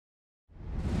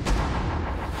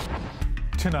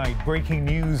Tonight, breaking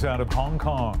news out of Hong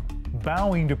Kong.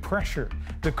 Bowing to pressure,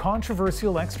 the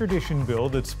controversial extradition bill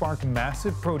that sparked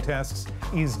massive protests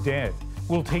is dead.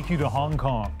 We'll take you to Hong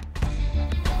Kong.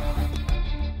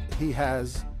 He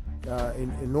has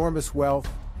enormous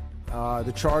wealth.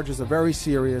 The charges are very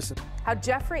serious. How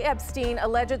Jeffrey Epstein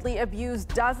allegedly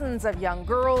abused dozens of young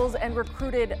girls and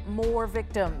recruited more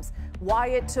victims. Why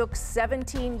it took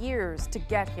 17 years to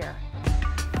get here.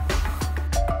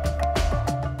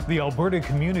 The Alberta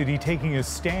community taking a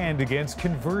stand against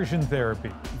conversion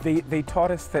therapy. They taught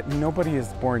us that nobody is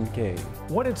born gay.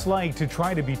 What it's like to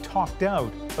try to be talked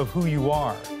out of who you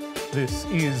are. This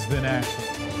is The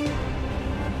National.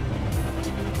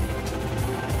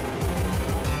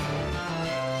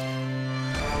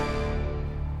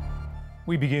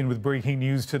 We begin with breaking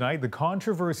news tonight. The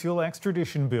controversial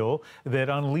extradition bill that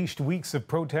unleashed weeks of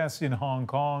protests in Hong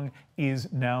Kong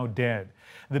is now dead.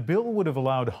 The bill would have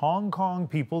allowed Hong Kong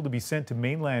people to be sent to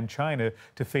mainland China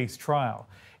to face trial.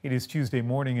 It is Tuesday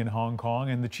morning in Hong Kong,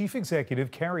 and the chief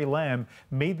executive, Carrie Lam,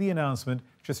 made the announcement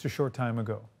just a short time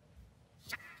ago.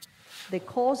 The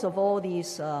cause of all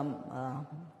these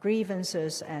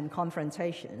grievances and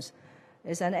confrontations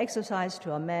is an exercise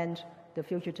to amend the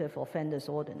Fugitive Offenders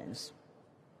Ordinance.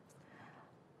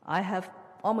 I have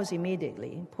almost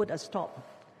immediately put a stop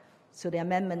to the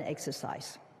amendment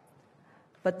exercise.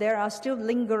 But there are still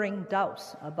lingering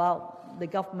doubts about the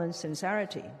government's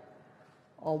sincerity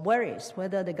or worries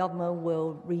whether the government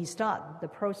will restart the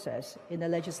process in the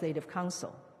Legislative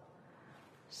Council.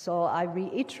 So I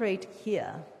reiterate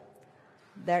here,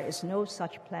 there is no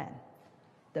such plan.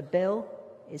 The bill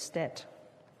is dead.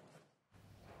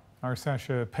 Our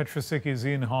Sasha Petrusik is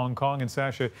in Hong Kong. And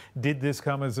Sasha, did this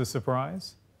come as a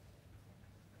surprise?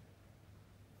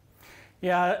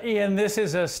 Yeah, Ian, this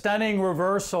is a stunning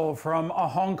reversal from a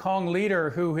Hong Kong leader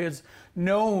who is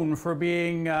known for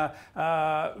being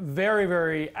very,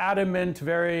 very adamant,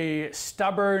 very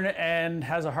stubborn, and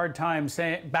has a hard time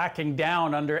backing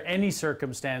down under any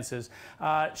circumstances.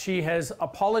 She has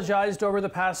apologized over the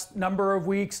past number of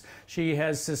weeks. She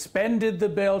has suspended the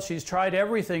bill. She's tried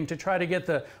everything to try to get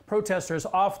the protesters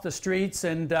off the streets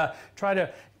and try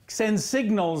to send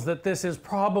signals that this is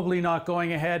probably not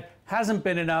going ahead. Hasn't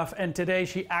been enough, and today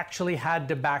she actually had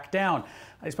to back down.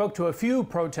 I spoke to a few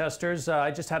protesters.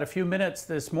 I just had a few minutes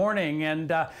this morning,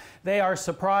 and they are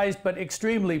surprised but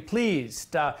extremely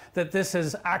pleased that this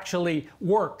has actually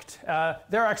worked.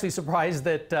 They're actually surprised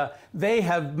that they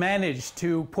have managed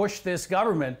to push this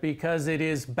government because it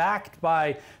is backed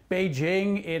by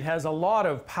Beijing. It has a lot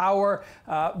of power,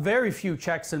 very few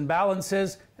checks and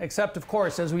balances, except, of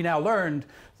course, as we now learned,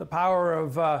 the power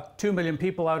of 2 million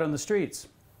people out on the streets.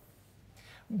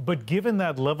 But given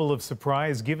that level of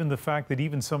surprise, given the fact that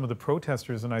even some of the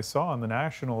protesters, and I saw on the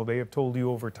National, they have told you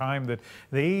over time that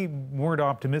they weren't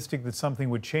optimistic that something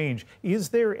would change. Is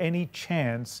there any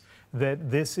chance that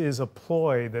this is a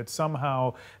ploy, that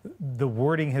somehow the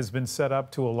wording has been set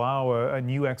up to allow a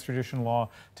new extradition law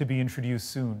to be introduced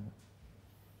soon?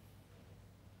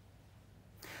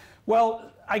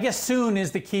 Well, I guess soon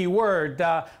is the key word.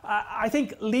 I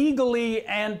think legally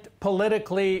and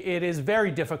politically it is very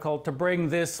difficult to bring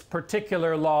this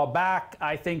particular law back.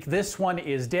 I think this one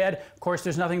is dead. Of course,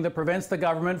 there's nothing that prevents the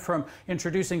government from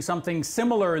introducing something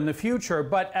similar in the future.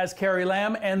 But as Carrie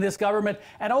Lam and this government,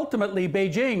 and ultimately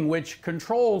Beijing, which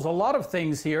controls a lot of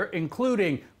things here,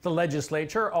 including the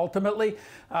legislature, ultimately,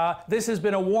 this has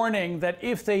been a warning that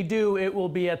if they do, it will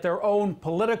be at their own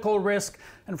political risk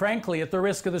and, frankly, at the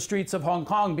risk of the streets of Hong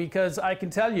Kong, because I can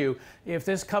tell you, if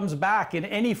this comes back in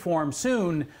any form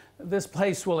soon, this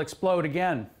place will explode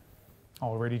again.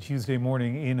 Already Tuesday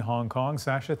morning in Hong Kong.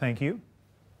 Sasha, thank you.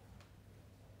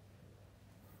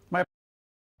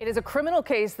 It is a criminal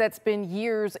case that's been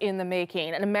years in the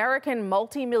making. An American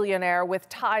multimillionaire with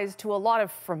ties to a lot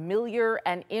of familiar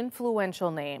and influential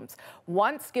names.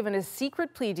 Once given a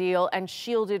secret plea deal and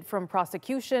shielded from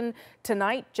prosecution,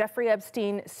 tonight Jeffrey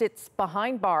Epstein sits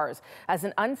behind bars as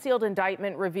an unsealed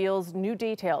indictment reveals new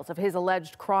details of his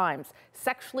alleged crimes,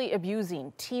 sexually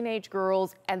abusing teenage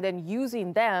girls and then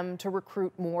using them to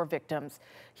recruit more victims.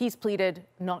 He's pleaded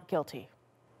not guilty.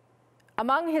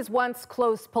 Among his once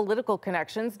close political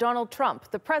connections, Donald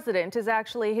Trump. The president is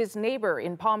actually his neighbor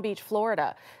in Palm Beach,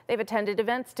 Florida. They've attended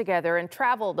events together and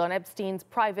traveled on Epstein's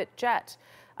private jet.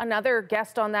 Another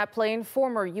guest on that plane,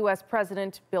 former U.S.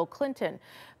 President Bill Clinton.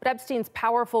 But Epstein's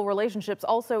powerful relationships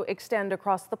also extend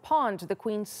across the pond to the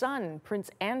Queen's son,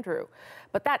 Prince Andrew.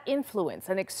 But that influence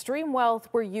and extreme wealth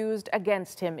were used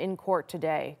against him in court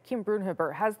today. Kim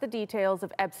Brunhuber has the details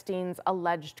of Epstein's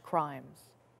alleged crimes.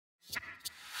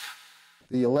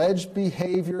 The alleged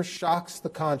behavior shocks the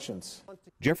conscience.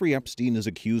 Jeffrey Epstein is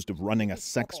accused of running a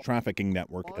sex trafficking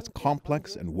network as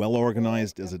complex and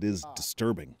well-organized as it is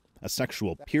disturbing. A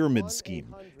sexual pyramid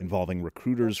scheme involving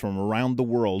recruiters from around the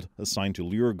world assigned to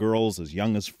lure girls as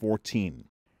young as 14.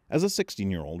 As a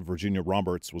 16-year-old, Virginia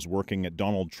Roberts was working at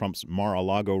Donald Trump's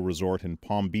Mar-a-Lago resort in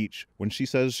Palm Beach when she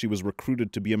says she was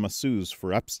recruited to be a masseuse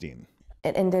for Epstein.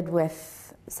 It ended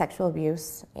with sexual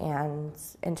abuse and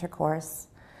intercourse,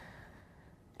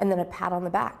 and then a pat on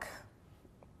the back.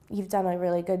 You've done a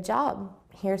really good job.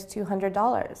 Here's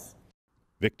 $200.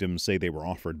 Victims say they were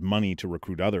offered money to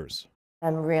recruit others.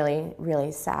 I'm really,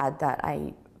 really sad that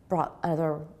I brought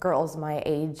other girls my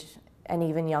age and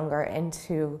even younger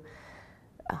into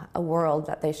a world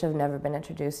that they should have never been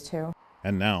introduced to.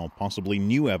 And now, possibly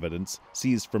new evidence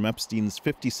seized from Epstein's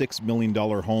 $56 million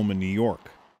home in New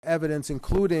York. Evidence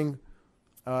including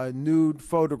nude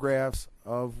photographs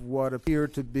of what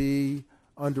appeared to be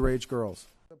underage girls.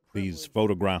 These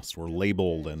photographs were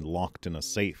labeled and locked in a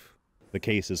safe. The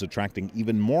case is attracting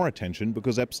even more attention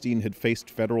because Epstein had faced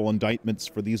federal indictments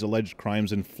for these alleged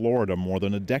crimes in Florida more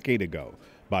than a decade ago.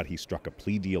 But he struck a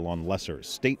plea deal on lesser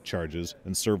state charges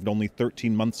and served only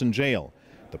 13 months in jail.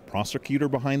 The prosecutor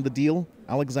behind the deal?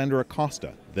 Alexander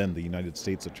Acosta, then the United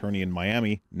States Attorney in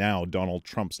Miami, now Donald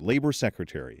Trump's labor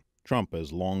secretary. Trump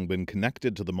has long been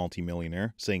connected to the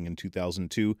multimillionaire, saying in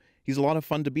 2002, "He's a lot of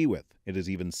fun to be with." It is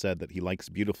even said that he likes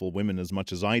beautiful women as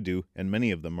much as I do, and many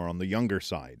of them are on the younger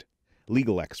side.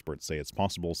 Legal experts say it's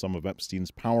possible some of Epstein's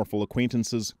powerful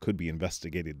acquaintances could be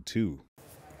investigated too.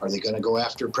 Are they going to go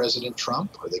after President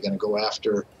Trump? Are they going to go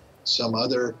after some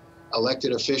other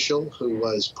elected official who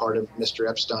was part of Mr.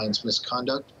 Epstein's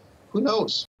misconduct? Who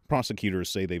knows? Prosecutors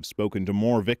say they've spoken to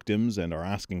more victims and are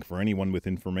asking for anyone with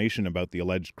information about the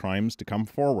alleged crimes to come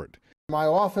forward. My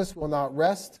office will not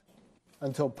rest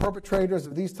until perpetrators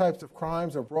of these types of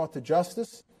crimes are brought to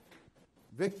justice.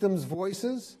 Victims'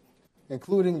 voices,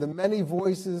 including the many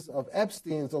voices of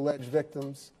Epstein's alleged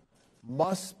victims,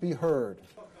 must be heard.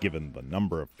 Given the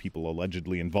number of people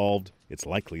allegedly involved, it's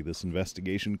likely this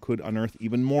investigation could unearth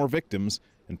even more victims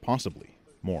and possibly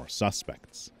more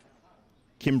suspects.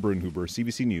 Kim Brunhuber,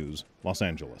 CBC News, Los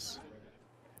Angeles.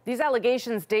 These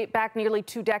allegations date back nearly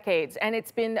 2 decades, and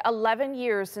it's been 11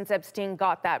 years since Epstein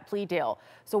got that plea deal.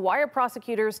 So why are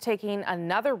prosecutors taking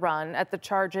another run at the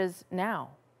charges now?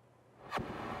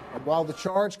 While the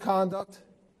charged conduct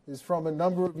is from a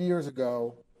number of years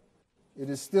ago, it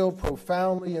is still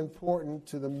profoundly important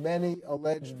to the many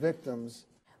alleged victims.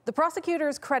 The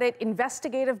prosecutors credit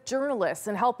investigative journalists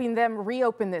in helping them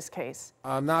reopen this case.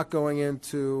 I'm not going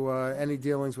into any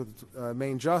dealings with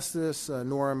Maine Justice,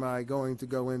 nor am I going to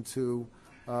go into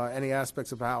any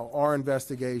aspects of how our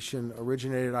investigation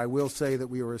originated. I will say that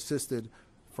we were assisted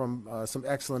from some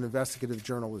excellent investigative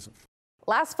journalism.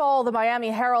 Last fall, the Miami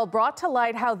Herald brought to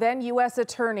light how then U.S.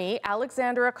 Attorney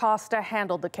Alexander Acosta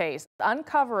handled the case,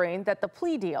 uncovering that the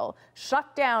plea deal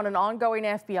shut down an ongoing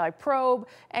FBI probe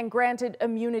and granted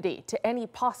immunity to any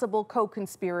possible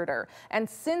co-conspirator. And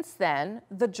since then,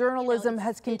 the journalism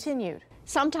has continued.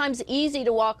 Sometimes easy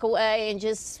to walk away and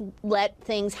just let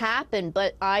things happen,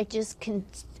 but I just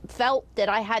felt that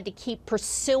I had to keep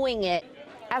pursuing it.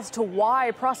 As to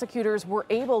why prosecutors were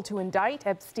able to indict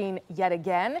Epstein yet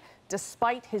again,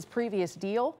 despite his previous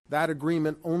deal. That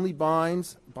agreement only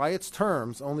binds, by its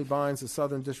terms, only binds the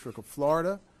Southern District of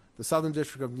Florida. The Southern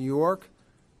District of New York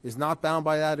is not bound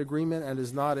by that agreement and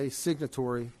is not a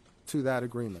signatory to that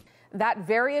agreement. That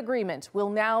very agreement will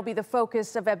now be the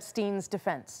focus of Epstein's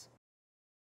defense.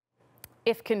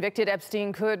 If convicted,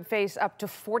 Epstein could face up to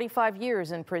 45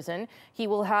 years in prison. He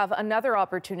will have another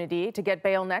opportunity to get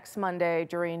bail next Monday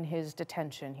during his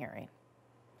detention hearing.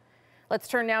 Let's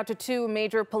turn now to 2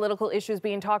 major political issues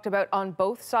being talked about on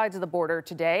both sides of the border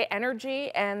today: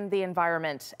 energy and the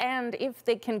environment, and if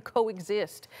they can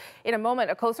coexist. In a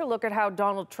moment, a closer look at how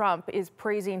Donald Trump is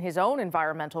praising his own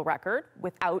environmental record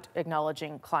without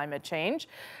acknowledging climate change.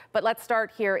 But let's start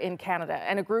here in Canada,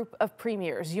 and a group of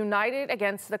premiers united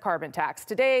against the carbon tax.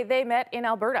 Today, they met in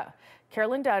Alberta.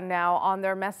 Carolyn Dunn now on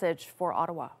their message for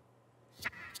Ottawa.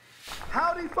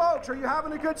 Howdy, folks. Are you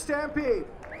having a good stampede?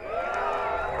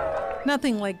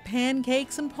 Nothing like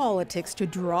pancakes and politics to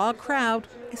draw a crowd,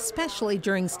 especially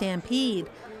during Stampede.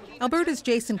 Alberta's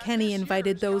Jason Kenney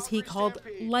invited those he called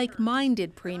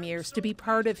like-minded premiers to be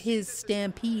part of his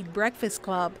Stampede Breakfast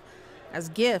Club. As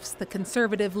gifts, the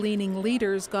conservative-leaning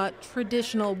leaders got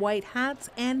traditional white hats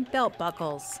and belt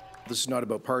buckles. This is not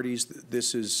about parties.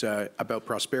 This is about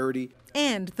prosperity.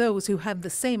 And those who have the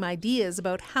same ideas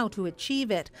about how to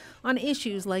achieve it on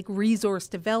issues like resource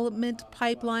development,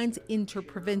 pipelines,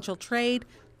 interprovincial trade,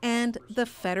 and the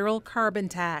federal carbon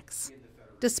tax.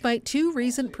 Despite 2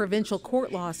 recent provincial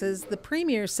court losses, the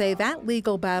premiers say that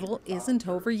legal battle isn't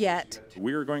over yet.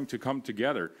 We are going to come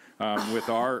together with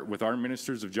our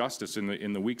ministers of justice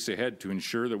in the weeks ahead to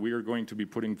ensure that we are going to be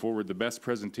putting forward the best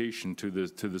presentation to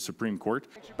the Supreme Court.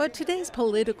 But today's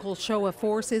political show of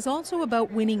force is also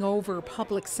about winning over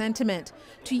public sentiment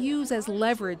to use as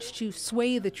leverage to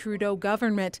sway the Trudeau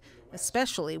government,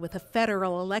 especially with a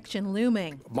federal election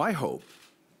looming. My hope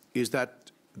is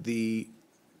that the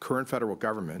current federal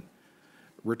government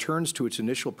returns to its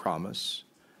initial promise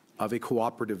of a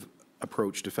cooperative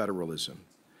approach to federalism.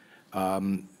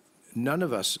 None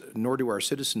of us, nor do our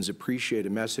citizens, appreciate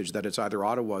a message that it's either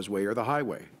Ottawa's way or the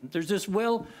highway. There's this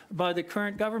will by the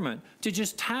current government to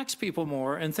just tax people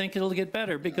more and think it'll get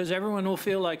better because everyone will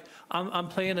feel like I'm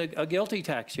paying a guilty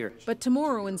tax here. But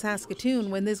tomorrow in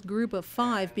Saskatoon, when this group of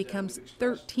 5 becomes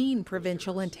 13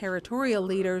 provincial and territorial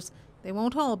leaders, they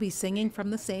won't all be singing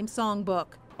from the same songbook.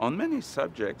 On many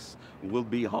subjects, we'll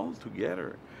be all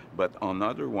together, but on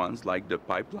other ones, like the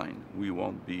pipeline, we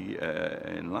won't be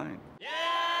in line.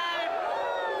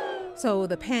 So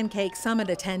the Pancake Summit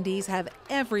attendees have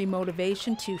every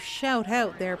motivation to shout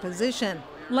out their position.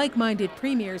 Like-minded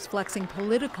premiers flexing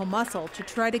political muscle to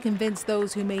try to convince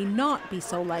those who may not be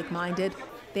so like-minded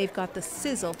they've got the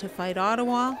sizzle to fight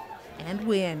Ottawa and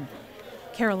win.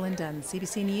 Carolyn Dunn,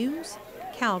 CBC News,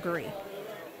 Calgary.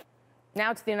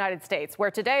 Now to the United States,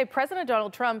 where today President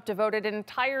Donald Trump devoted an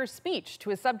entire speech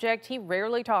to a subject he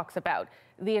rarely talks about,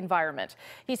 the environment.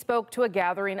 He spoke to a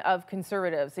gathering of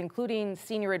conservatives, including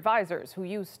senior advisors who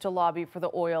used to lobby for the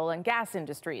oil and gas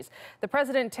industries. The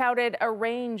president touted a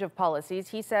range of policies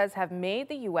he says have made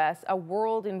the U.S. a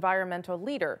world environmental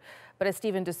leader. But as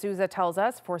Stephen D'Souza tells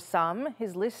us, for some,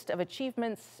 his list of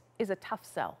achievements is a tough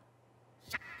sell.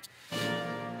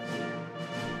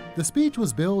 The speech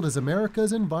was billed as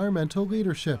America's environmental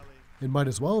leadership. It might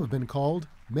as well have been called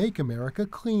Make America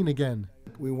Clean Again.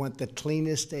 We want the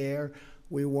cleanest air.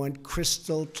 We want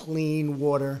crystal clean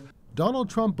water. Donald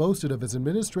Trump boasted of his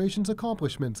administration's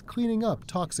accomplishments cleaning up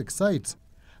toxic sites,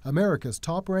 America's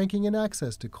top ranking in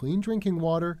access to clean drinking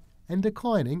water, and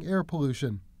declining air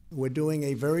pollution. We're doing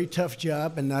a very tough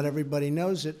job, and not everybody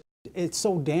knows it. It's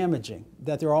so damaging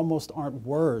that there almost aren't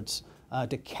words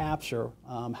to capture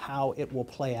how it will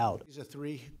play out.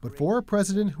 But for a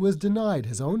president who has denied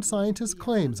his own scientists'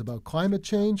 claims about climate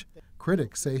change,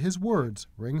 critics say his words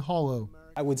ring hollow.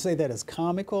 I would say that it's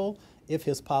comical if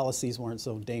his policies weren't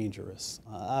so dangerous.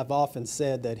 I've often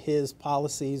said that his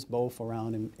policies, both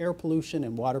around air pollution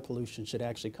and water pollution, should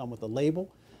actually come with a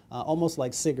label, almost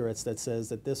like cigarettes, that says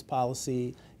that this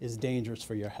policy is dangerous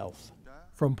for your health.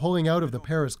 From pulling out of the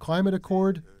Paris Climate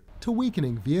Accord, to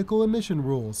weakening vehicle emission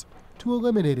rules, to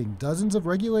eliminating dozens of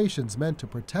regulations meant to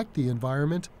protect the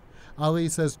environment, Ali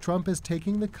says Trump is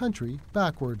taking the country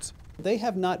backwards. They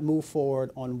have not moved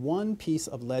forward on one piece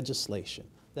of legislation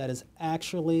that has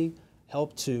actually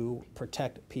helped to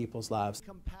protect people's lives.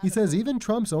 He says even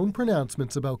Trump's own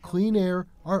pronouncements about clean air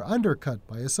are undercut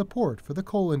by his support for the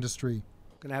coal industry.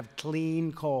 We're going to have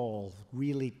clean coal,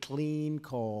 really clean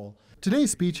coal.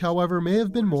 Today's speech, however, may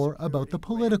have been more about the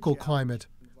political climate.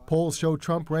 Polls show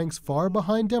Trump ranks far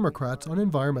behind Democrats on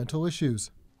environmental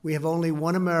issues. We have only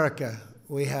one America.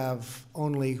 We have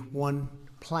only one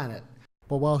planet.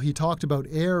 But while he talked about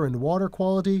air and water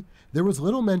quality, there was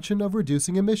little mention of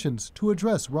reducing emissions to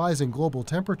address rising global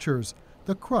temperatures,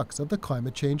 the crux of the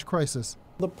climate change crisis.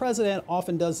 The president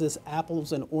often does this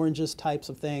apples and oranges types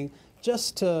of thing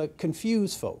just to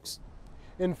confuse folks.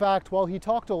 In fact, while he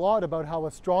talked a lot about how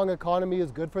a strong economy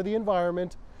is good for the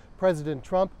environment, President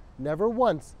Trump never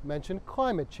once mentioned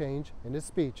climate change in his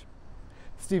speech.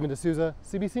 Stephen D'Souza,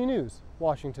 CBC News,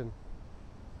 Washington.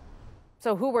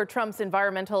 So who were Trump's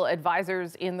environmental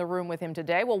advisors in the room with him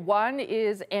today? Well, one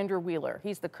is Andrew Wheeler.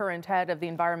 He's the current head of the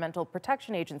Environmental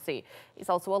Protection Agency. He's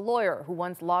also a lawyer who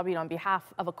once lobbied on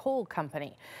behalf of a coal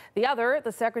company. The other,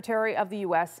 the Secretary of the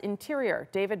U.S. Interior,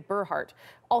 David Berhart,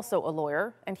 also a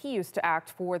lawyer, and he used to act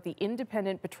for the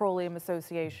Independent Petroleum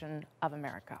Association of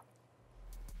America.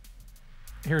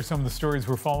 Here are some of the stories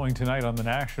we're following tonight on The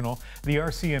National. The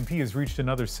RCMP has reached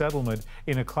another settlement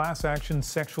in a class action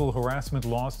sexual harassment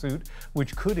lawsuit,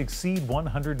 which could exceed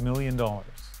 $100 million. Well,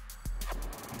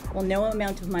 no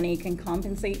amount of money can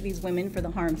compensate these women for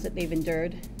the harms that they've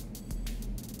endured.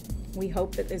 We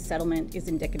hope that this settlement is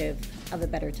indicative of a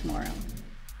better tomorrow.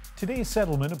 Today's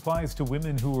settlement applies to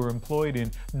women who are employed in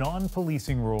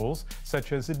non-policing roles,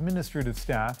 such as administrative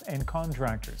staff and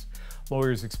contractors.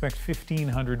 Lawyers expect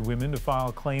 1,500 women to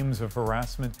file claims of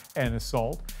harassment and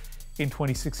assault. In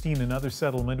 2016, another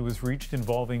settlement was reached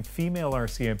involving female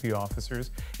RCMP officers.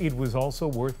 It was also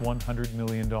worth $100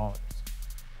 million.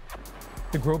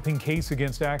 The groping case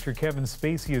against actor Kevin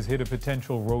Spacey has hit a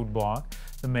potential roadblock.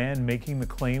 The man making the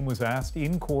claim was asked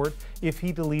in court if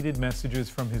he deleted messages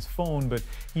from his phone, but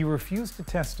he refused to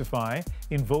testify,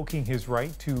 invoking his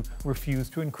right to refuse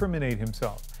to incriminate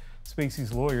himself.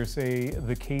 Spacey's lawyers say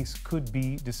the case could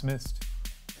be dismissed.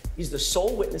 He's the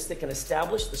sole witness that can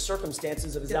establish the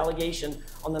circumstances of his allegation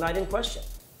on the night in question.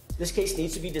 This case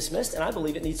needs to be dismissed, and I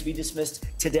believe it needs to be dismissed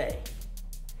today.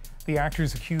 The actor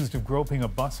is accused of groping a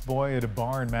busboy at a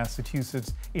bar in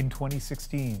Massachusetts in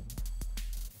 2016.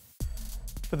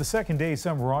 For the second day,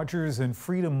 some Rogers and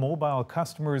Freedom Mobile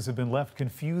customers have been left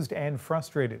confused and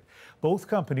frustrated. Both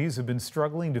companies have been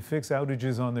struggling to fix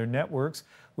outages on their networks,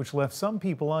 which left some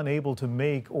people unable to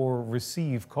make or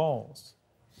receive calls.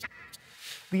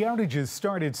 The outages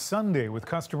started Sunday with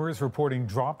customers reporting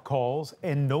dropped calls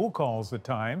and no calls at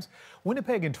times.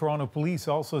 Winnipeg and Toronto police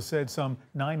also said some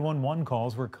 911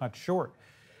 calls were cut short.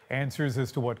 Answers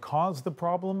as to what caused the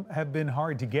problem have been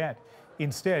hard to get.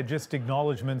 Instead, just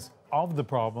acknowledgements of the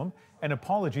problem and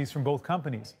apologies from both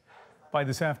companies. By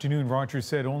this afternoon, Rogers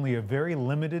said only a very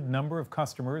limited number of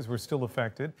customers were still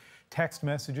affected. Text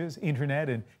messages, internet,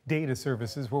 and data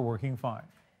services were working fine.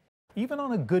 Even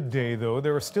on a good day, though,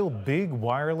 there are still big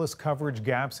wireless coverage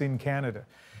gaps in Canada.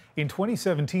 In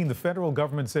 2017, the federal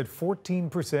government said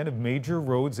 14% of major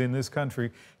roads in this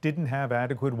country didn't have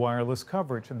adequate wireless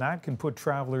coverage, and that can put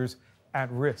travelers at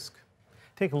risk.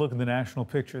 Take a look at the national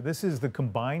picture. This is the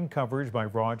combined coverage by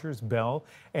Rogers, Bell,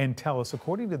 and TELUS,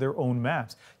 according to their own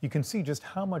maps. You can see just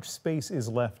how much space is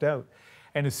left out.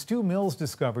 And as Stu Mills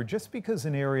discovered, just because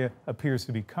an area appears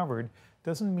to be covered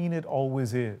doesn't mean it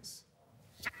always is.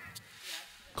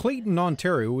 Clayton,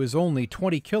 Ontario is only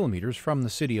 20 kilometers from the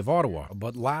city of Ottawa,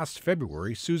 but last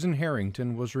February, Susan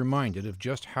Harrington was reminded of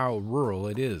just how rural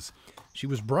it is. She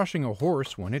was brushing a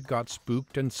horse when it got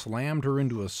spooked and slammed her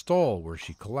into a stall where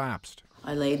she collapsed.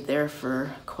 I laid there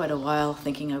for quite a while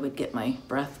thinking I would get my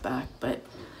breath back, but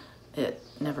I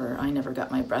never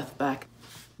got my breath back.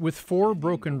 With 4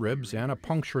 broken ribs and a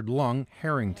punctured lung,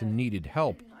 Harrington needed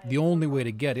help. The only way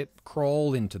to get it,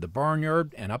 crawl into the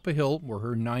barnyard and up a hill where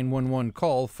her 911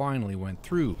 call finally went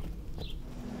through.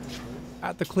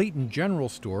 At the Clayton General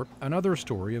Store, another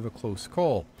story of a close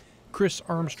call. Chris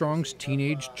Armstrong's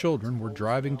teenage children were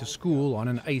driving to school on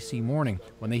an icy morning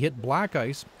when they hit black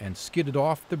ice and skidded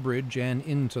off the bridge and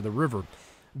into the river.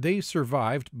 They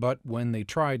survived, but when they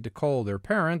tried to call their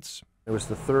parents... It was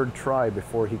the 3rd try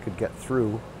before he could get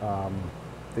through.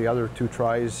 The other 2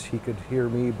 tries, he could hear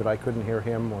me, but I couldn't hear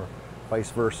him, or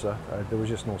vice versa. There was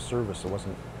just no service. It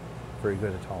wasn't very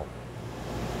good at all.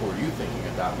 What were you thinking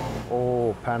at that moment?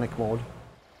 Oh, panic mode.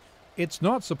 It's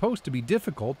not supposed to be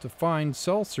difficult to find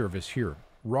cell service here.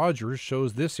 Rogers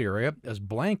shows this area as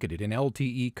blanketed in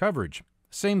LTE coverage.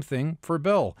 Same thing for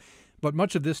Bell. But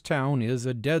much of this town is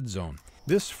a dead zone.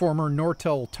 This former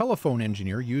Nortel telephone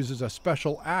engineer uses a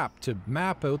special app to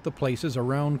map out the places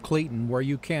around Clayton where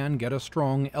you can get a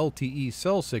strong LTE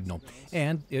cell signal.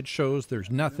 And it shows there's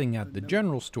nothing at the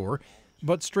general store.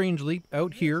 But strangely,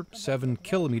 out here, 7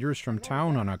 kilometers from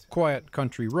town on a quiet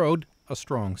country road, a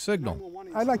strong signal.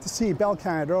 I'd like to see Bell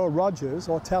Canada or Rogers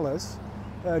or TELUS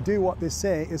do what they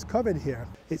say is covered here.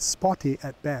 It's spotty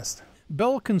at best.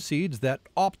 Bell concedes that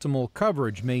optimal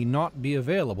coverage may not be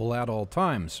available at all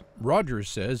times. Rogers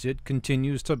says it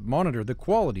continues to monitor the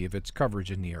quality of its coverage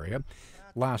in the area.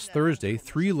 Last Thursday,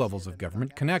 3 levels of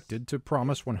government connected to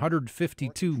promise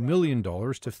 $152 million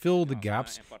to fill the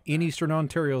gaps in Eastern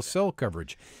Ontario's cell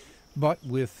coverage. But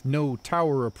with no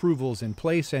tower approvals in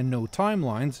place and no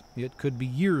timelines, it could be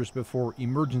years before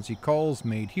emergency calls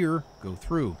made here go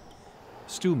through.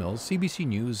 Stu Mills, CBC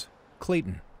News,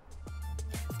 Clayton.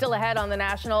 Still ahead on The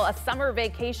National, a summer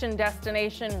vacation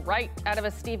destination right out of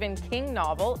a Stephen King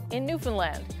novel in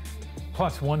Newfoundland.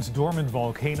 Plus, once dormant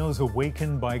volcanoes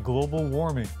awakened by global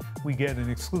warming. We get an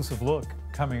exclusive look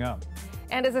coming up.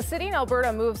 And as a city in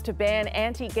Alberta moves to ban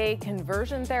anti-gay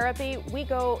conversion therapy, we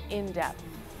go in depth.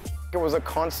 It was a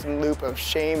constant loop of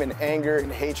shame and anger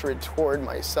and hatred toward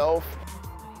myself.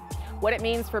 What it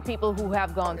means for people who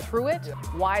have gone through it,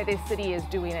 why this city is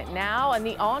doing it now, and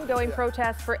the ongoing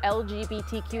protests for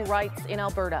LGBTQ rights in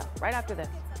Alberta. Right after this.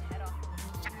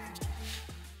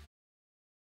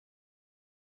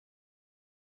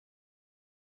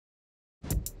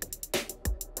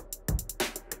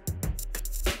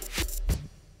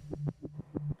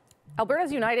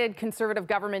 Alberta's United Conservative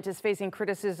government is facing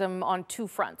criticism on 2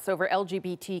 fronts over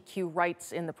LGBTQ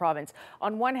rights in the province.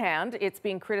 On one hand, it's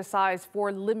being criticized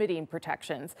for limiting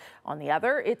protections. On the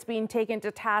other, it's being taken to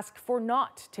task for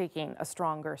not taking a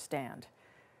stronger stand.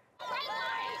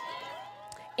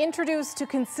 Introduced to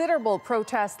considerable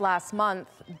protest last month,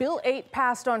 Bill 8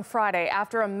 passed on Friday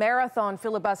after a marathon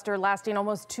filibuster lasting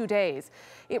almost 2 days.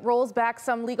 It rolls back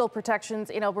some legal protections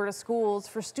in Alberta schools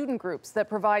for student groups that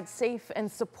provide safe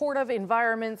and supportive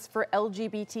environments for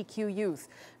LGBTQ youth,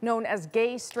 known as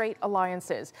gay-straight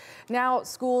alliances. Now,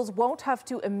 schools won't have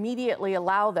to immediately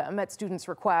allow them at students'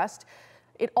 request.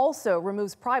 It also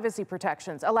removes privacy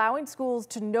protections, allowing schools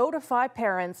to notify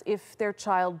parents if their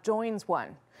child joins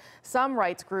one. Some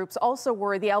rights groups also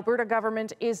worry the Alberta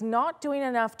government is not doing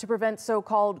enough to prevent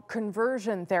so-called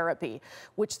conversion therapy,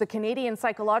 which the Canadian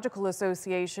Psychological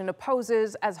Association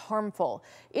opposes as harmful.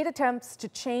 It attempts to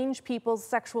change people's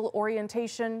sexual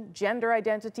orientation, gender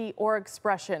identity, or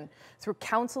expression through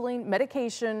counseling,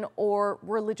 medication, or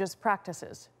religious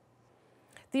practices.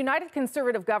 The United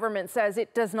Conservative government says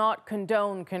it does not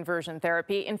condone conversion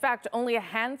therapy. In fact, only a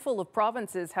handful of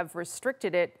provinces have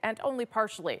restricted it, and only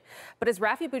partially. But as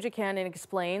Rafi Boudjikanian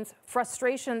explains,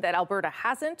 frustration that Alberta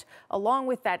hasn't, along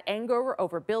with that anger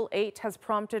over Bill 8, has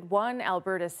prompted one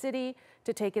Alberta city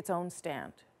to take its own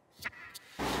stand.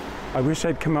 I wish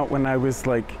I'd come out when I was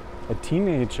like a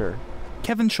teenager.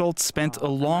 Kevin Schultz spent a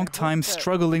long time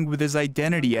struggling with his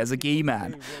identity as a gay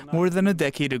man. More than a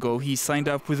decade ago, he signed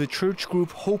up with a church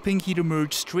group hoping he'd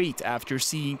emerge straight after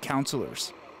seeing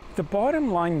counselors. The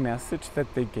bottom line message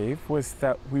that they gave was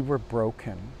that we were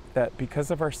broken, that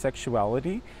because of our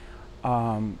sexuality,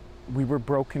 we were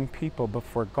broken people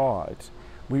before God.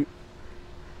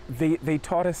 They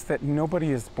taught us that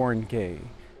nobody is born gay.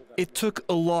 It took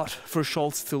a lot for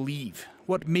Schultz to leave.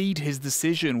 What made his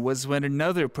decision was when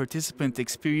another participant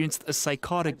experienced a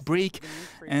psychotic break,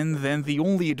 and then the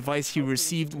only advice he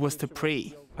received was to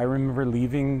pray. I remember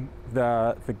leaving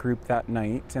the group that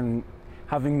night and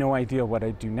having no idea what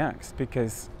I'd do next,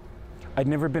 because I'd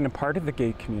never been a part of the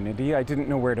gay community. I didn't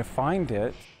know where to find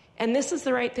it. And this is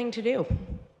the right thing to do.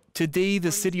 Today,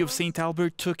 the city of St.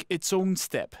 Albert took its own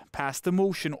step, passed a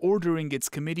motion ordering its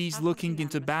committees looking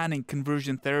into banning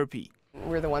conversion therapy.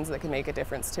 We're the ones that can make a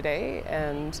difference today,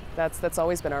 and that's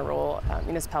always been our role.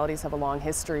 Municipalities have a long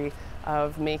history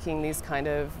of making these kind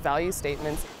of value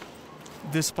statements.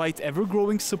 Despite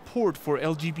ever-growing support for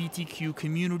LGBTQ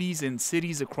communities in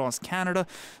cities across Canada,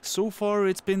 so far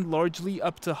it's been largely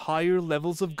up to higher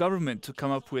levels of government to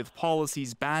come up with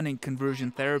policies banning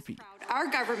conversion therapy. Our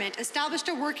government established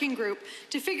a working group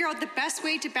to figure out the best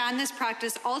way to ban this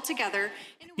practice altogether.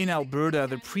 In Alberta,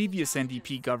 the previous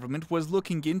NDP government was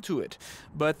looking into it,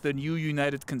 but the new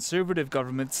United Conservative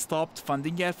government stopped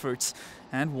funding efforts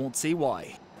and won't say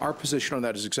why. Our position on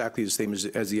that is exactly the same as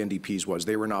the NDP's was.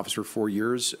 They were in office for 4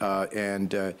 years,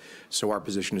 so our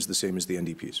position is the same as the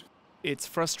NDP's. It's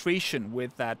frustration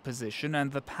with that position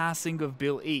and the passing of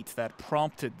Bill 8 that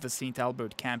prompted the St.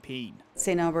 Albert campaign.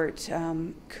 St. Albert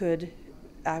could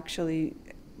actually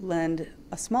lend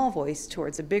a small voice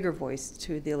towards a bigger voice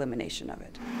to the elimination of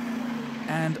it.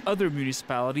 And other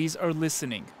municipalities are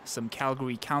listening. Some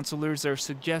Calgary councillors are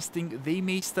suggesting they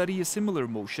may study a similar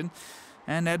motion,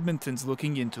 and Edmonton's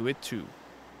looking into it too.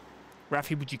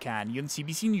 Rafi Boudjikanian,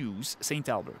 CBC News, St.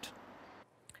 Albert.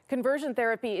 Conversion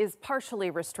therapy is partially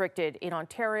restricted in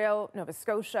Ontario, Nova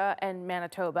Scotia, and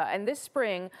Manitoba. And this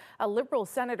spring, a Liberal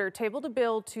senator tabled a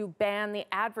bill to ban the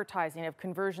advertising of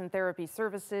conversion therapy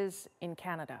services in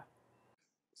Canada.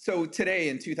 So today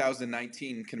in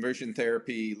 2019, conversion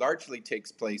therapy largely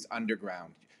takes place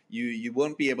underground. You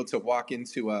won't be able to walk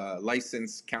into a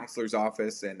licensed counselor's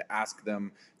office and ask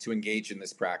them to engage in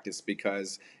this practice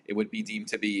because it would be deemed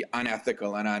to be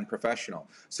unethical and unprofessional.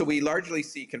 So we largely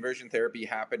see conversion therapy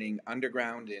happening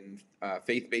underground in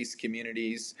faith-based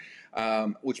communities,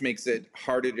 which makes it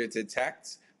harder to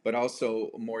detect, but also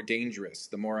more dangerous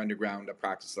the more underground a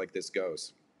practice like this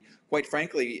goes. Quite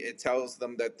frankly, it tells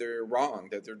them that they're wrong,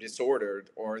 that they're disordered,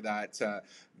 or that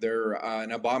they're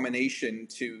an abomination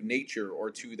to nature or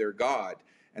to their God.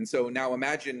 And so now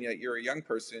imagine that you're a young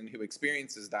person who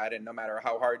experiences that, and no matter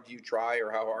how hard you try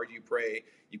or how hard you pray,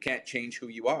 you can't change who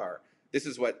you are. This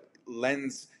is what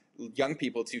lends young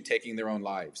people to taking their own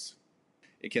lives.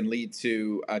 It can lead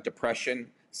to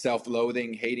depression,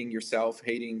 self-loathing, hating yourself,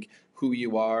 hating who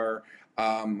you are,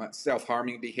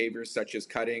 self-harming behaviors such as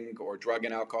cutting or drug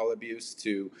and alcohol abuse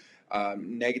to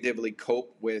negatively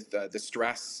cope with the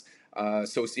stress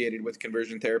associated with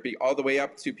conversion therapy, all the way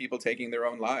up to people taking their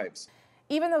own lives.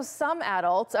 Even though some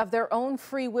adults of their own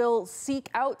free will seek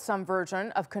out some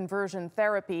version of conversion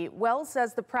therapy, Wells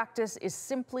says the practice is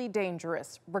simply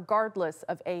dangerous, regardless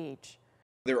of age.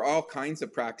 There are all kinds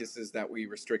of practices that we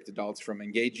restrict adults from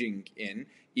engaging in,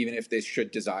 even if they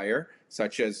should desire,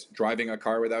 such as driving a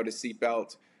car without a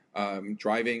seatbelt,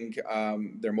 driving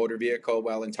their motor vehicle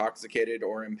while intoxicated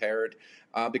or impaired,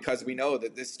 because we know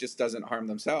that this just doesn't harm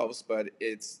themselves, but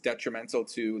it's detrimental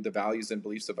to the values and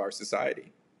beliefs of our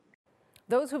society.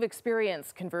 Those who've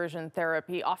experienced conversion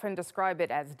therapy often describe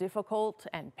it as difficult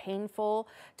and painful.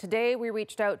 Today, we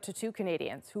reached out to 2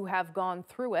 Canadians who have gone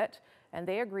through it, and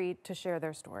they agreed to share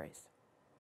their stories.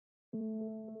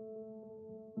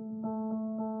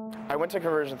 I went to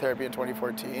conversion therapy in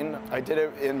 2014. I did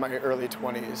it in my early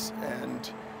 20s, and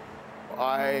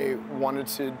I wanted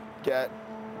to get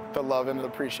the love and the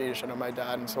appreciation of my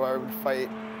dad, and so I would fight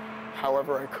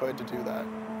however I could to do that.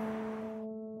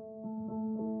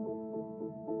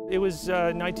 It was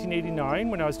 1989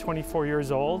 when I was 24 years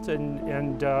old,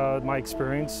 and my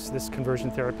experience, this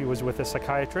conversion therapy, was with a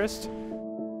psychiatrist.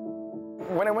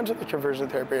 When I went to the conversion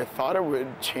therapy, I thought it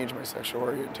would change my sexual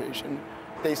orientation.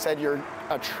 They said your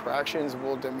attractions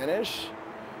will diminish.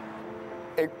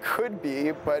 It could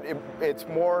be, but it's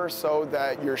more so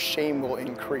that your shame will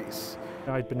increase.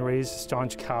 I'd been raised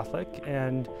staunch Catholic,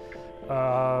 and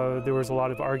there was a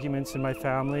lot of arguments in my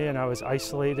family, and I was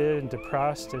isolated and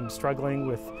depressed and struggling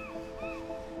with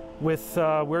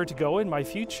where to go in my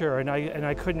future, and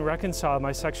I couldn't reconcile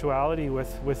my sexuality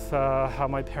with how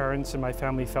my parents and my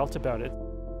family felt about it.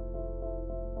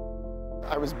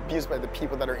 I was abused by the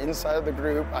people that are inside of the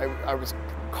group. I was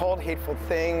called hateful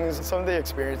things. Some of the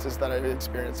experiences that I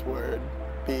experienced would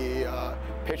be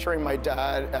picturing my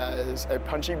dad as a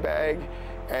punching bag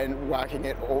and whacking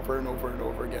it over and over and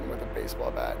over again with a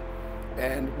baseball bat.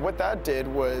 And what that did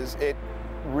was it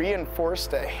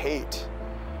reinforced a hate,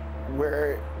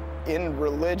 where in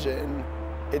religion,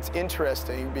 it's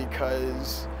interesting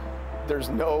because there's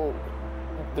no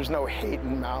hate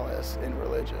and malice in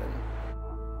religion.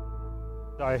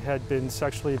 I had been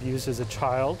sexually abused as a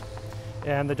child,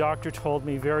 and the doctor told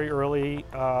me very early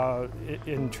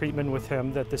in treatment with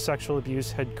him that the sexual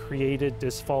abuse had created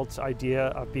this false idea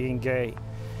of being gay.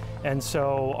 And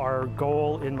so our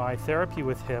goal in my therapy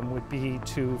with him would be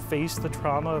to face the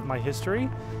trauma of my history,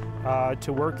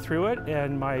 to work through it,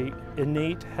 and my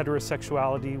innate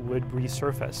heterosexuality would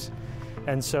resurface.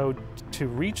 And so to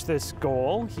reach this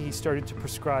goal, he started to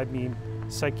prescribe me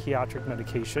psychiatric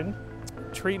medication.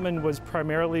 Treatment was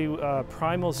primarily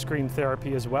primal scream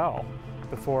therapy as well,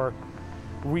 before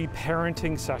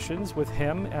reparenting sessions with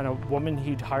him and a woman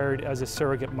he'd hired as a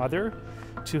surrogate mother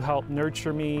to help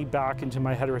nurture me back into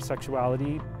my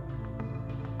heterosexuality.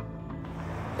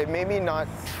 It made me not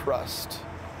trust.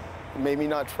 It made me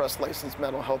not trust licensed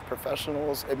mental health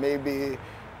professionals. It made me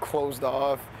closed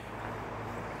off.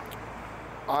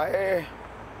 I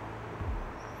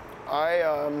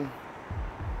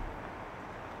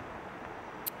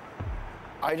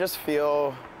just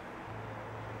feel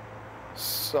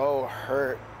so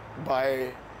hurt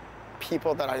by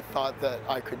people that I thought that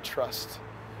I could trust.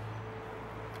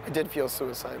 I did feel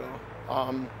suicidal.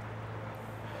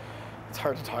 It's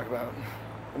hard to talk about.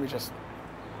 Let me just...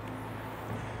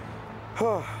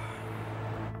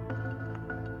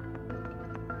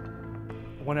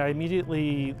 When I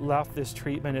immediately left this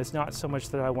treatment, it's not so much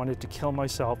that I wanted to kill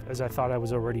myself as I thought I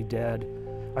was already dead.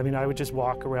 I mean, I would just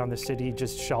walk around the city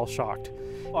just shell-shocked.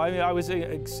 I was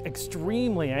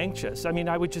extremely anxious. I mean,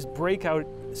 I would just break out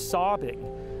sobbing.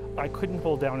 I couldn't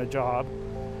hold down a job,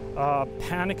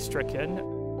 panic-stricken.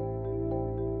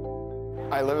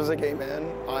 I live as a gay man.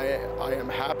 I am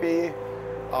happy.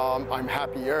 I'm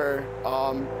happier.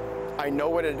 I know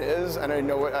what it is, and I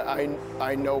know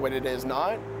what it is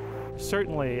not.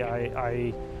 Certainly,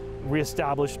 I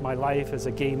reestablished my life as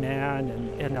a gay man,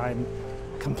 and I'm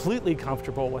completely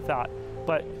comfortable with that.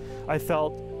 But I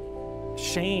felt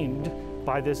shamed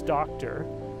by this doctor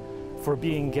for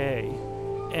being gay,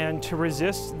 and to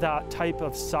resist that type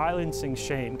of silencing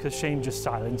shame, because shame just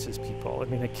silences people. I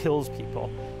mean, it kills people.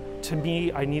 To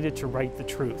me, I needed to write the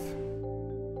truth.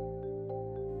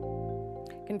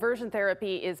 Conversion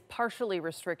therapy is partially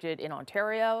restricted in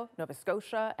Ontario, Nova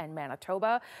Scotia, and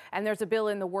Manitoba, and there's a bill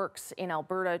in the works in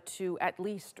Alberta to at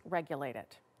least regulate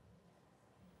it.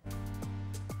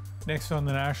 Next on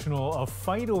The National, a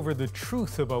fight over the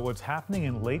truth about what's happening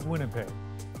in Lake Winnipeg.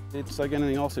 It's like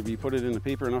anything else. If you put it in the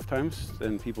paper enough times,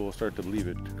 then people will start to believe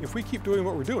it. If we keep doing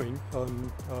what we're doing,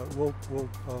 we'll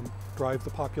drive the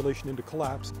population into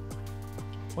collapse.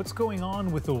 What's going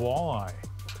on with the walleye?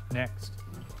 Next.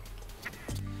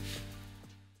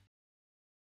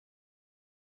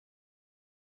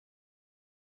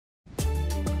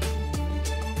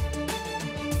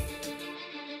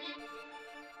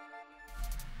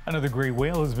 Another great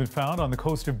whale has been found on the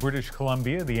coast of British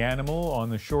Columbia, the animal on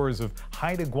the shores of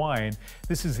Haida Gwaii.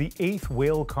 This is the 8th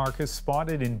whale carcass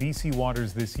spotted in BC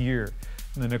waters this year.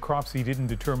 The necropsy didn't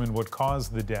determine what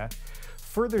caused the death.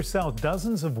 Further south,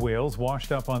 dozens of whales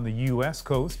washed up on the U.S.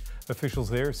 coast. Officials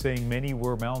there saying many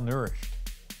were malnourished.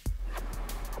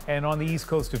 And on the east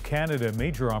coast of Canada, a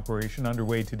major operation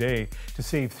underway today to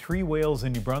save 3 whales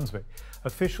in New Brunswick.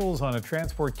 Officials on a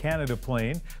Transport Canada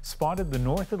plane spotted the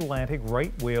North Atlantic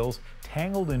right whales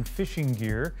tangled in fishing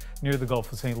gear near the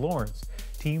Gulf of St. Lawrence.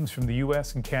 Teams from the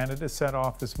U.S. and Canada set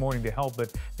off this morning to help,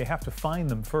 but they have to find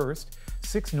them first.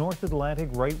 6 North Atlantic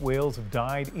right whales have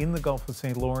died in the Gulf of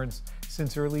St. Lawrence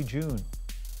since early June.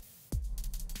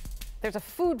 There's a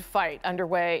food fight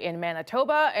underway in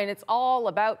Manitoba, and it's all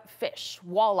about fish.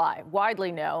 Walleye,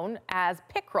 widely known as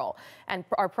pickerel, and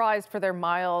are prized for their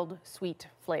mild, sweet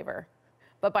flavor.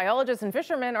 But biologists and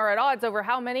fishermen are at odds over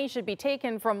how many should be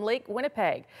taken from Lake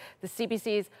Winnipeg. The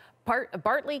CBC's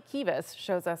Bartley Kivas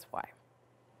shows us why.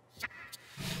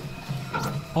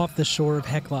 Off the shore of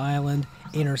Hecla Island,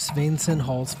 Einar Svensson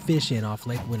hauls fish in off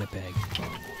Lake Winnipeg.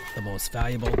 The most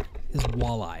valuable is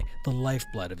walleye, the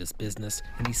lifeblood of his business,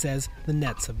 and he says the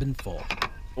nets have been full.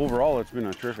 Overall, it's been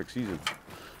a terrific season.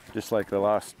 Just like the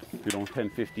last, 10,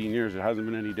 15 years, it hasn't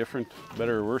been any different,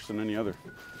 better or worse than any other.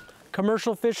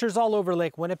 Commercial fishers all over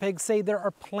Lake Winnipeg say there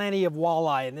are plenty of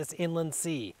walleye in this inland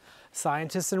sea.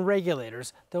 Scientists and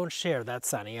regulators don't share that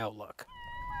sunny outlook.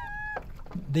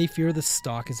 They fear the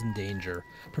stock is in danger.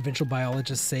 Provincial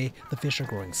biologists say the fish are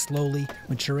growing slowly,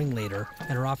 maturing later,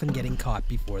 and are often getting caught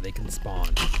before they can spawn.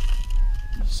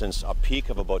 Since a peak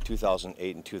of about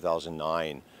 2008 and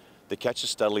 2009, the catch has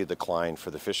steadily declined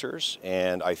for the fishers,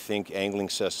 and I think angling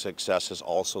success has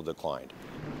also declined.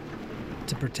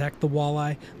 To protect the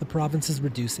walleye, the province is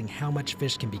reducing how much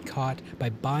fish can be caught by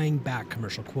buying back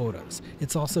commercial quotas.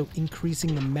 It's also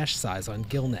increasing the mesh size on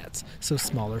gill nets so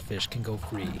smaller fish can go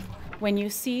free. When you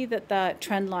see that the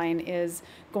trend line is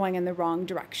going in the wrong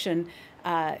direction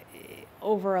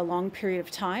over a long period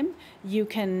of time, you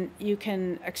can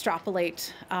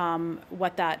extrapolate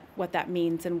what that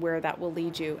means and where that will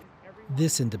lead you.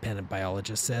 This independent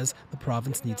biologist says the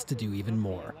province needs to do even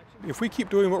more. If we keep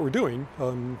doing what we're doing,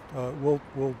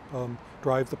 we'll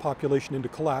drive the population into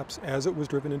collapse as it was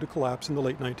driven into collapse in the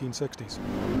late 1960s.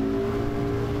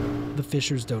 The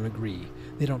fishers don't agree.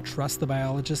 They don't trust the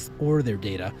biologists or their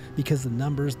data because the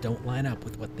numbers don't line up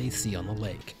with what they see on the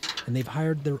lake. And they've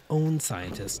hired their own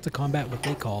scientists to combat what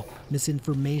they call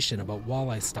misinformation about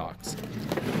walleye stocks.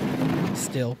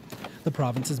 Still, the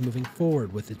province is moving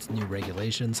forward with its new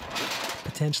regulations,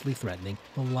 potentially threatening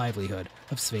the livelihood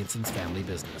of Svensson's family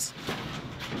business.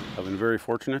 I've been very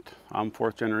fortunate. I'm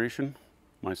 4th generation.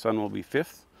 My son will be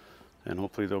 5th, and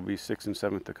hopefully there'll be 6th and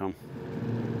 7th to come.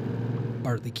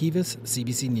 Bartley Kivas,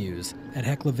 CBC News, at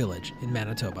Hecla Village in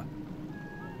Manitoba.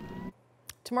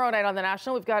 Tomorrow night on The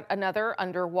National, we've got another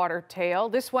underwater tale.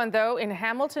 This one, though, in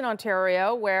Hamilton,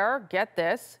 Ontario, where, get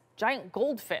this, giant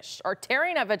goldfish are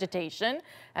tearing up vegetation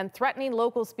and threatening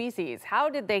local species. How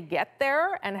did they get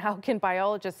there, and how can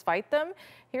biologists fight them?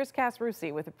 Here's Cass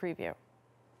Rusi with a preview.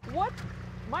 What?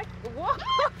 Mike, what?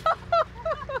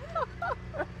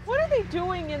 What are they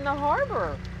doing in the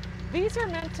harbor? These are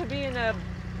meant to be in a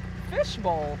fish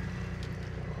bowl.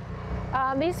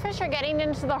 These fish are getting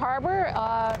into the harbor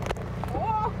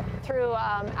through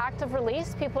active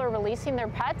release. People are releasing their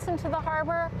pets into the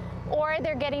harbor, or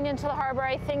they're getting into the harbor,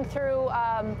 I think, through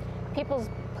people's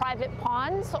private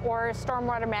ponds or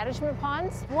stormwater management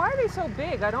ponds. Why are they so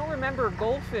big? I don't remember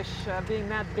goldfish being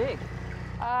that big.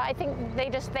 I think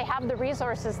they have the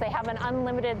resources. They have an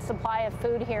unlimited supply of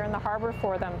food here in the harbor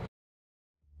for them.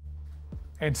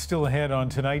 And still ahead on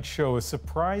tonight's show, a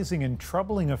surprising and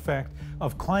troubling effect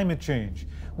of climate change.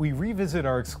 We revisit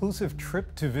our exclusive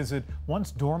trip to visit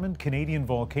once dormant Canadian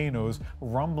volcanoes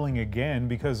rumbling again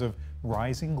because of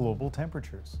rising global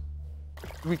temperatures.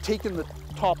 We've taken the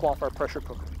top off our pressure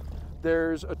cooker.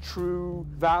 There's a true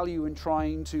value in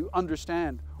trying to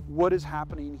understand what is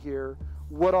happening here,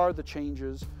 what are the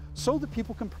changes, so that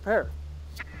people can prepare.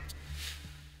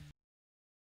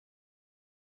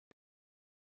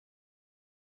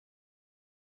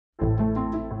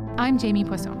 I'm Jamie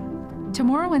Poisson.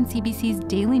 Tomorrow on CBC's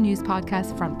daily news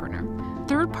podcast Front Burner,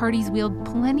 third parties wield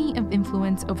plenty of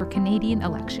influence over Canadian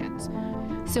elections.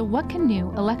 So what can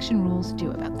new election rules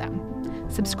do about them?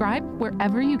 Subscribe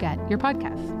wherever you get your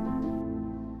podcasts.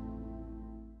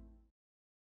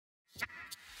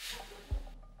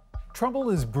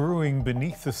 Trouble is brewing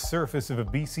beneath the surface of a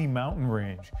BC mountain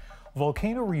range.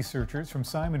 Volcano researchers from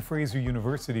Simon Fraser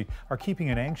University are keeping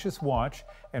an anxious watch,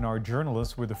 and our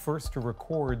journalists were the first to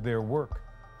record their work.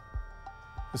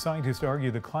 The scientists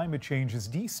argue that climate change is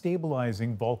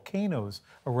destabilizing volcanoes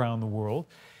around the world.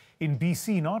 In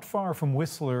BC, not far from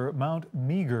Whistler, Mount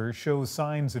Meager shows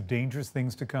signs of dangerous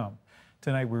things to come.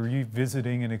 Tonight, we're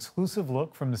revisiting an exclusive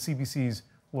look from the CBC's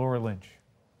Laura Lynch.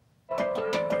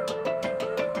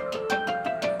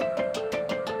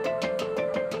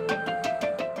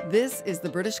 This is the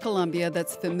British Columbia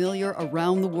that's familiar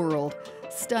around the world.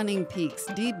 Stunning peaks,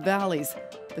 deep valleys,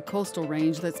 the coastal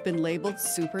range that's been labeled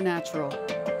supernatural.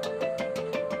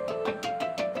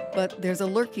 But there's a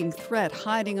lurking threat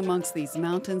hiding amongst these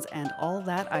mountains and all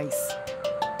that ice.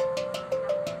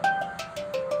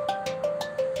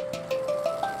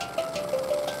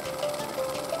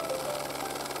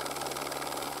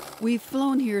 We've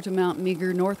flown here to Mount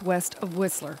Meager, northwest of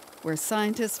Whistler, where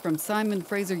scientists from Simon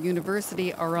Fraser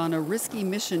University are on a risky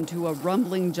mission to a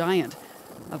rumbling giant,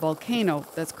 a volcano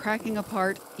that's cracking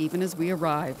apart even as we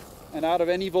arrive. And out of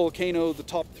any volcano, the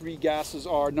top three gases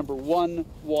are, number one,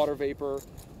 water vapor,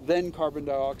 then carbon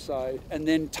dioxide, and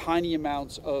then tiny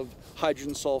amounts of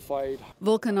hydrogen sulfide.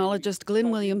 Volcanologist Glyn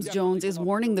Williams-Jones is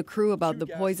warning the crew about the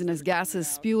poisonous gases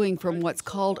spewing from what's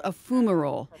called a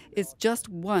fumarole. It's just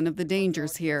one of the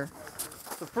dangers here.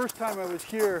 The first time I was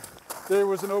here, there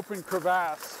was an open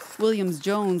crevasse.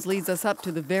 Williams-Jones leads us up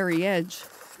to the very edge.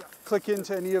 Click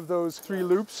into any of those three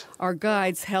loops. Our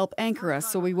guides help anchor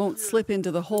us so we won't slip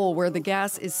into the hole where the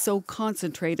gas is so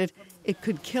concentrated it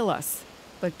could kill us.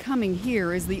 But coming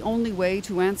here is the only way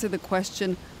to answer the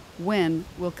question, when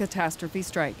will catastrophe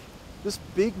strike? This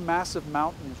big, massive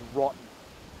mountain is rotten.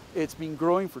 It's been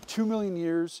growing for 2 million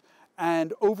years,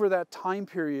 and over that time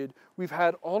period, we've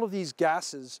had all of these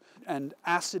gases and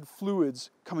acid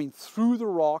fluids coming through the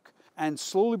rock and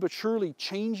slowly but surely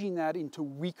changing that into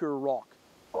weaker rock.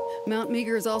 Mount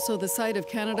Meager is also the site of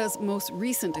Canada's most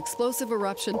recent explosive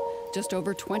eruption just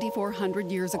over 2,400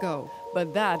 years ago.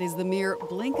 But that is the mere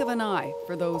blink of an eye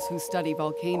for those who study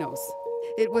volcanoes.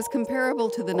 It was comparable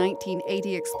to the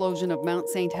 1980 explosion of Mount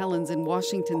St. Helens in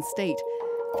Washington state.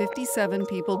 57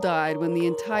 people died when the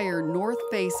entire north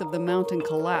face of the mountain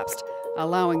collapsed,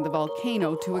 allowing the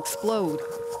volcano to explode.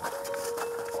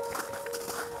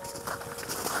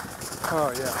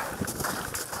 Oh, yeah.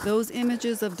 Those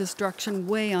images of destruction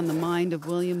weigh on the mind of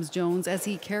Williams-Jones as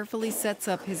he carefully sets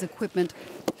up his equipment.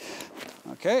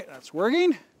 Okay, that's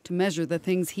working. To measure the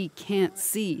things he can't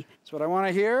see. That's what I want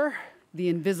to hear. The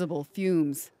invisible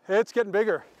fumes. It's getting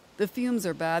bigger. The fumes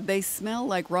are bad. They smell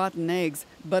like rotten eggs.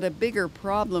 But a bigger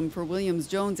problem for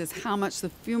Williams-Jones is how much the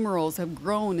fumaroles have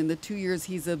grown in the 2 years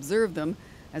he's observed them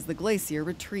as the glacier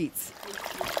retreats.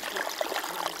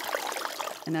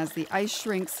 And as the ice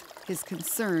shrinks, his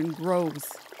concern grows.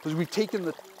 Because we've taken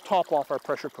the top off our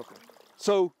pressure cooker.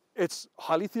 So it's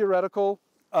highly theoretical,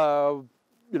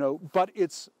 but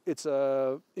it's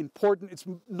important. It's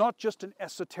not just an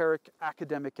esoteric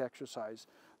academic exercise.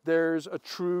 There's a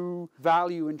true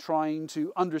value in trying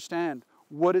to understand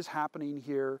what is happening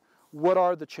here, what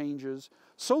are the changes,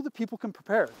 so that people can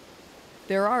prepare.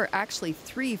 There are actually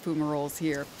 3 fumaroles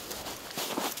here.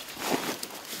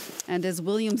 And as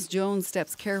Williams-Jones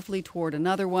steps carefully toward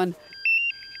another one,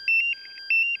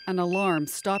 an alarm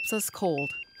stops us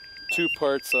cold. 2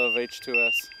 parts of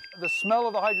H2S. The smell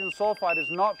of the hydrogen sulfide is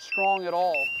not strong at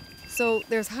all. So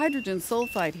there's hydrogen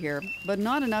sulfide here, but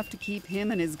not enough to keep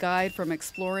him and his guide from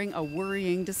exploring a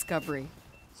worrying discovery.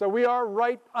 So we are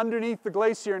right underneath the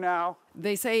glacier now.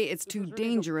 They say it's too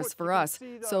dangerous for us,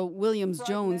 so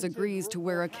Williams-Jones agrees to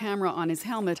wear a camera on his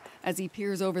helmet as he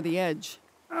peers over the edge.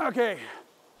 Okay,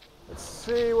 let's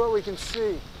see what we can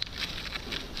see.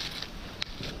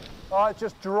 Oh, it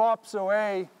just drops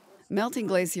away. Melting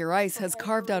glacier ice has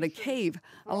carved out a cave,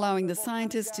 allowing the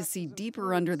scientists to see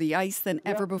deeper under the ice than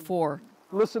ever before.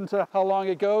 Listen to how long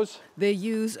it goes. They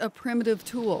use a primitive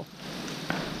tool,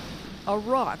 a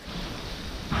rock,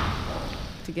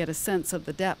 to get a sense of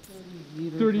the depth.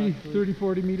 30,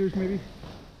 40 meters maybe.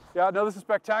 Yeah, no, this is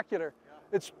spectacular.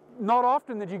 It's not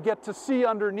often that you get to see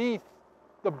underneath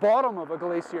the bottom of a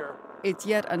glacier. It's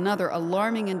yet another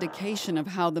alarming indication of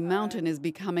how the mountain is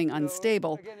becoming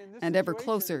unstable and ever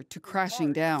closer to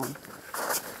crashing down.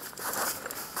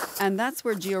 And that's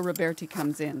where Gio Roberti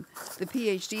comes in. The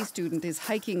PhD student is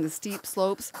hiking the steep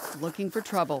slopes, looking for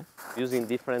trouble. Using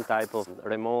different types of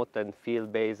remote and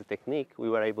field-based technique, we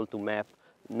were able to map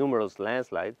numerous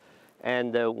landslides.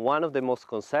 And one of the most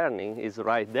concerning is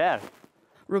right there.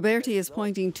 Roberti is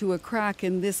pointing to a crack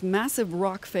in this massive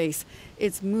rock face.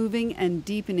 It's moving and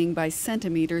deepening by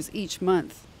centimeters each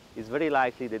month. It's very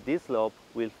likely that this slope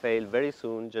will fail very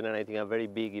soon, generating a very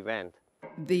big event.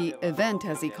 The event,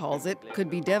 as he calls it, could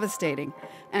be devastating.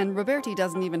 And Roberti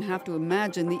doesn't even have to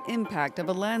imagine the impact of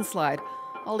a landslide.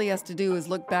 All he has to do is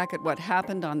look back at what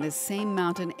happened on this same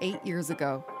mountain 8 years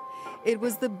ago. It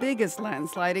was the biggest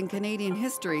landslide in Canadian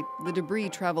history. The debris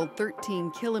traveled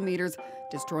 13 kilometers,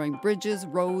 destroying bridges,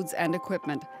 roads, and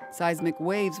equipment. Seismic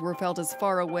waves were felt as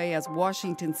far away as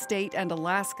Washington State and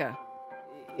Alaska.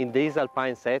 In this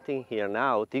alpine setting here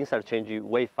now, things are changing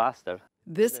way faster.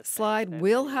 This slide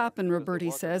will happen,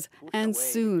 Roberti says, and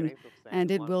soon,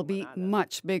 and it will be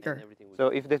much bigger. So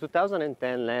if the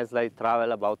 2010 landslide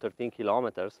traveled about 13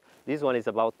 kilometers, this one is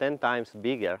about 10 times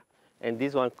bigger, and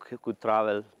this one could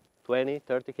travel 20,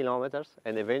 30 kilometers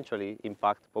and eventually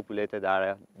impact populated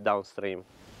area downstream.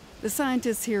 The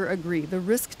scientists here agree the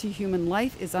risk to human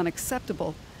life is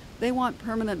unacceptable. They want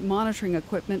permanent monitoring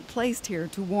equipment placed here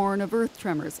to warn of earth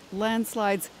tremors,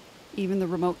 landslides, even the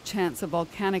remote chance of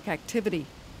volcanic activity.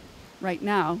 Right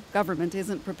now, government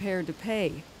isn't prepared to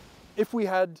pay. If we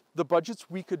had the budgets,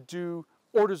 we could do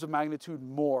orders of magnitude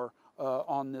more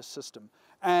on this system.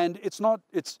 And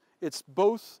it's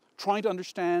both trying to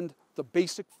understand the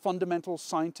basic fundamental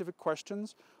scientific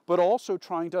questions, but also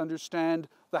trying to understand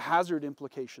the hazard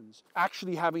implications,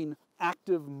 actually having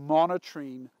active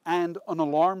monitoring and an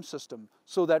alarm system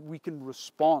so that we can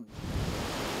respond.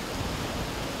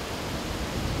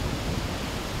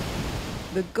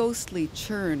 The ghostly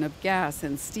churn of gas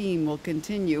and steam will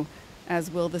continue,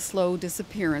 as will the slow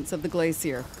disappearance of the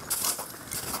glacier.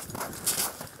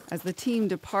 As the team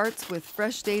departs with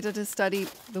fresh data to study,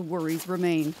 the worries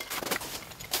remain.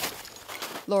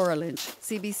 Laura Lynch,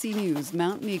 CBC News,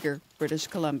 Mount Meager, British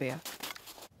Columbia.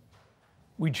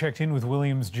 We checked in with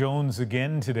Williams Jones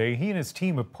again today. He and his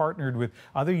team have partnered with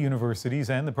other universities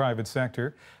and the private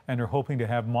sector and are hoping to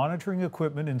have monitoring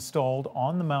equipment installed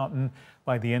on the mountain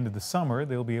by the end of the summer.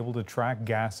 They'll be able to track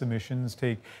gas emissions,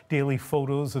 take daily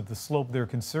photos of the slope they're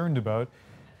concerned about,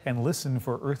 and listen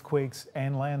for earthquakes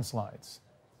and landslides.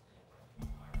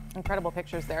 Incredible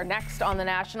pictures there. Next on The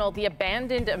National, the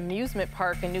abandoned amusement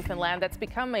park in Newfoundland that's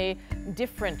become a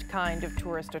different kind of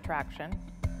tourist attraction.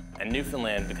 And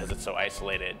Newfoundland, because it's so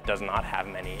isolated, does not have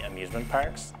many amusement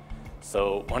parks.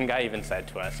 So one guy even said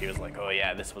to us, he was like, oh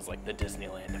yeah, this was like the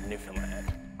Disneyland of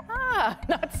Newfoundland. Ah,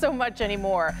 not so much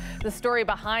anymore. The story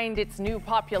behind its new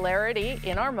popularity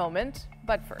in our moment,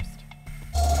 but first.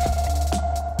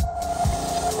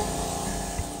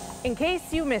 In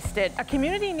case you missed it, a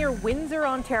community near Windsor,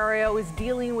 Ontario is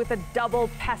dealing with a double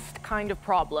pest kind of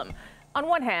problem. On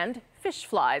one hand, fish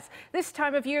flies. This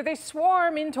time of year, they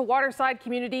swarm into waterside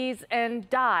communities and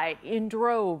die in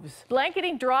droves,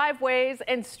 blanketing driveways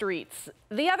and streets.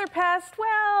 The other pest,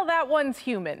 well, that one's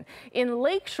human. In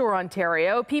Lakeshore,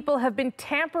 Ontario, people have been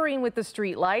tampering with the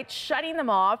street lights, shutting them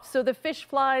off so the fish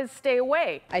flies stay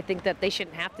away. I think that they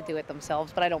shouldn't have to do it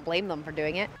themselves, but I don't blame them for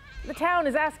doing it. The town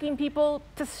is asking people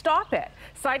to stop it,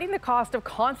 citing the cost of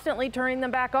constantly turning them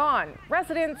back on.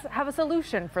 Residents have a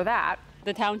solution for that.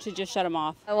 The town should just shut them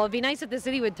off. Well, it'd be nice if the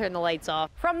city would turn the lights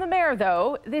off. From the mayor,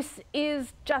 though, this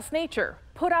is just nature.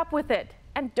 Put up with it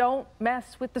and don't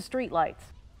mess with the street lights.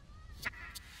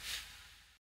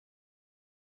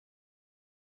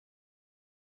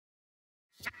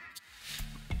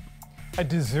 A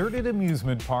deserted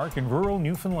amusement park in rural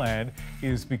Newfoundland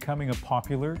is becoming a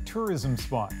popular tourism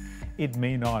spot. It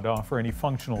may not offer any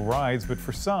functional rides, but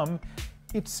for some,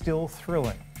 it's still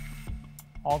thrilling.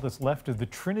 All that's left of the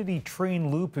Trinity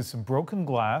train loop is some broken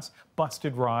glass,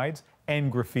 busted rides,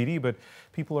 and graffiti, but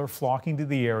people are flocking to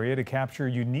the area to capture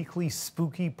a uniquely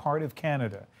spooky part of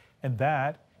Canada. And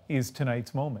that is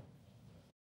tonight's moment.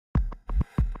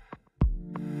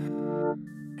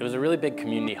 It was a really big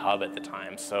community hub at the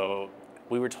time, so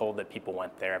we were told that people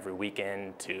went there every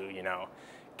weekend to,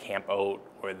 camp out,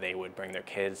 or they would bring their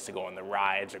kids to go on the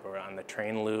rides or go around the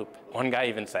train loop. One guy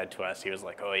even said to us, he was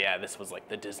like, oh yeah, this was like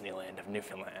the Disneyland of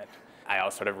Newfoundland. I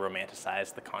also sort of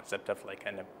romanticized the concept of like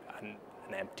an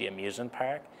empty amusement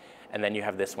park. And then you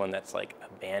have this one that's like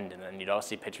abandoned, and you'd all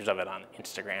see pictures of it on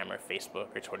Instagram or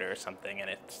Facebook or Twitter or something,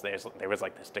 and there was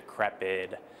like this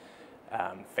decrepit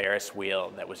Ferris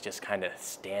wheel that was just kind of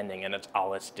standing in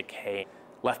all its decay,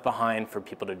 left behind for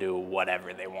people to do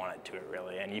whatever they wanted to it,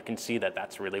 really. And you can see that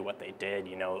that's really what they did.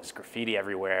 There's graffiti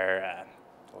everywhere.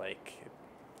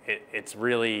 It's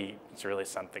really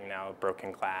something now.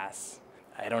 Broken glass.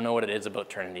 I don't know what it is about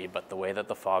Trinity, but the way that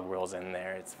the fog rolls in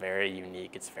there, it's very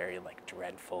unique. It's very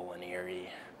dreadful and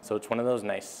eerie. So it's one of those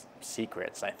nice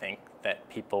secrets, I think, that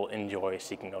people enjoy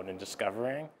seeking out and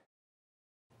discovering.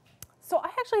 So I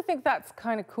actually think that's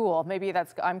kind of cool. Maybe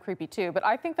I'm creepy too, but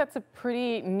I think that's a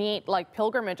pretty neat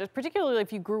pilgrimage, particularly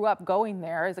if you grew up going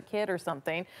there as a kid or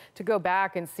something, to go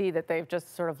back and see that they've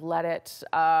just sort of let it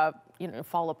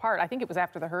fall apart. I think it was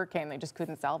after the hurricane, they just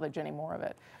couldn't salvage any more of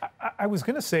it. I was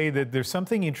going to say that there's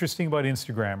something interesting about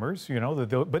Instagrammers,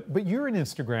 but you're an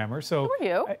Instagrammer, so. Who are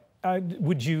you?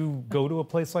 Would you go to a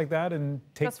place like that and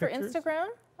take Just pictures? for Instagram?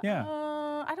 Yeah.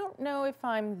 I don't know if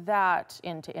I'm that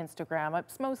into Instagram.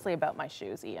 It's mostly about my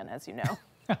shoes, Ian, as you know.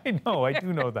 I know, I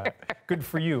do know that. Good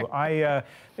for you.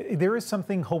 There is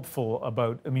something hopeful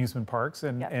about amusement parks,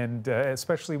 and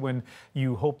especially when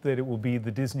you hope that it will be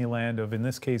the Disneyland of, in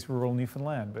this case, rural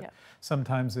Newfoundland. But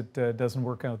sometimes it doesn't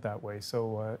work out that way.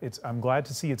 So I'm glad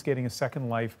to see it's getting a second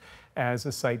life as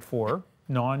a site for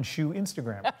non-shoe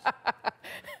Instagrammers.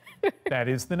 That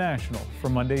is The National for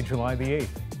Monday, July the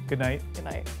 8th. Good night. Good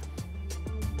night.